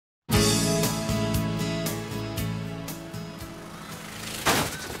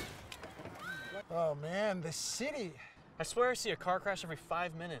Oh man, the city. I swear I see a car crash every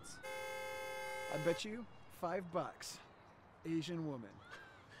 5 minutes. I bet you $5. Asian woman.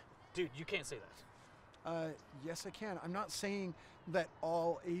 Dude, you can't say that. Yes I can. I'm not saying that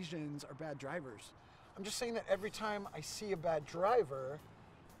all Asians are bad drivers. I'm just saying that every time I see a bad driver,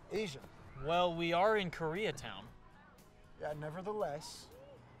 Asian. Well, we are in Koreatown. Yeah, nevertheless,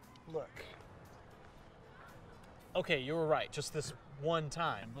 look. Okay, you were right, just this one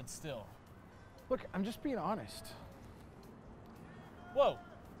time, but still. Look, I'm just being honest. Whoa.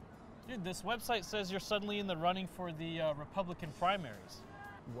 Dude, this website says you're suddenly in the running for the Republican primaries.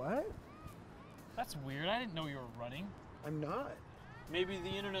 What? That's weird. I didn't know you were running. I'm not. Maybe the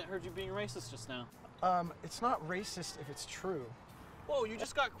internet heard you being racist just now. It's not racist if it's true. Whoa, you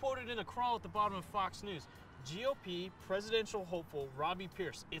just got quoted in a crawl at the bottom of Fox News. GOP presidential hopeful Robbie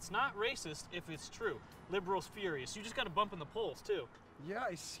Pierce. It's not racist if it's true. Liberals furious. You just got a bump in the polls, too. Yeah,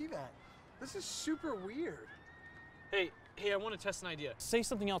 I see that. This is super weird. Hey, I want to test an idea. Say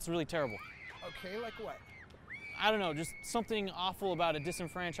something else really terrible. Okay, like what? I don't know, just something awful about a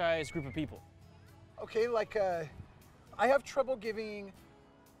disenfranchised group of people. Okay, like, I have trouble giving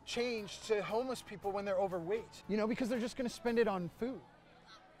change to homeless people when they're overweight. You know, because they're just gonna spend it on food.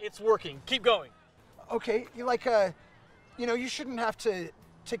 It's working. Keep going. Okay, like, you know, you shouldn't have to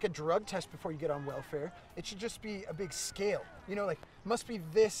take a drug test before you get on welfare. It should just be a big scale. You know, like, must be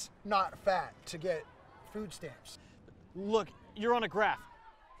this not fat to get food stamps. Look, you're on a graph.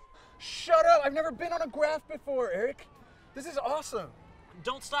 Shut up! I've never been on a graph before, Eric. This is awesome.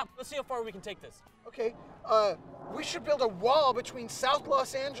 Don't stop. Let's see how far we can take this. Okay, we should build a wall between South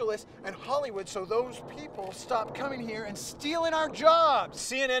Los Angeles and Hollywood so those people stop coming here and stealing our jobs.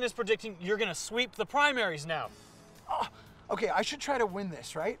 CNN is predicting you're gonna sweep the primaries now. Oh, okay, I should try to win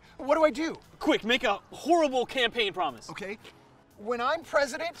this, right? What do I do? Quick, make a horrible campaign promise. Okay, when I'm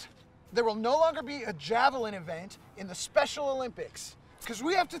president, there will no longer be a javelin event in the Special Olympics because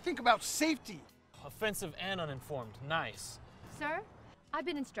we have to think about safety. Offensive and uninformed. Nice. Sir, I've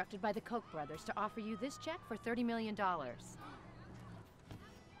been instructed by the Koch brothers to offer you this check for $30 million.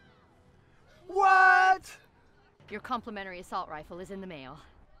 What? Your complimentary assault rifle is in the mail.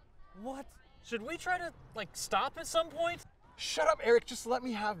 What? Should we try to, like, stop at some point? Shut up, Eric. Just let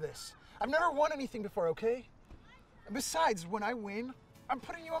me have this. I've never won anything before, okay? And besides, when I win, I'm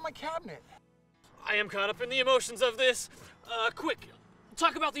putting you on my cabinet. I am caught up in the emotions of this. Quick,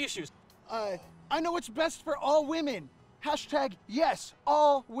 talk about the issues. I know what's best for all women. Hashtag yes,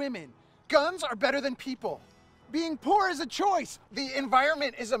 all women. Guns are better than people. Being poor is a choice. The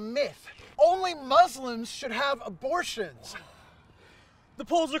environment is a myth. Only Muslims should have abortions. The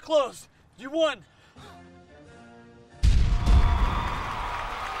polls are closed. You won.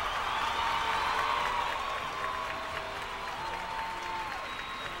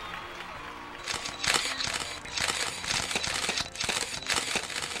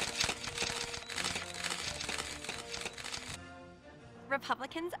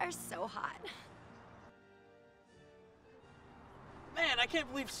 Republicans are so hot. Man, I can't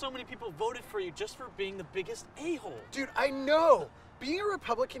believe so many people voted for you just for being the biggest a-hole. Dude, I know. Being a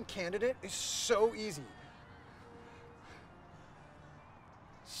Republican candidate is so easy.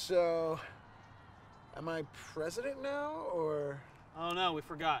 So, am I president now, or? Oh no, we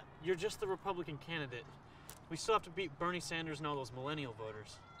forgot. You're just the Republican candidate. We still have to beat Bernie Sanders and all those millennial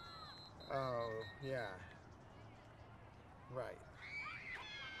voters. Oh, yeah. Right.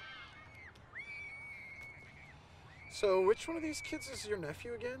 So, which one of these kids is your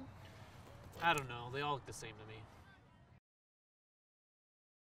nephew again? I don't know. They all look the same to me.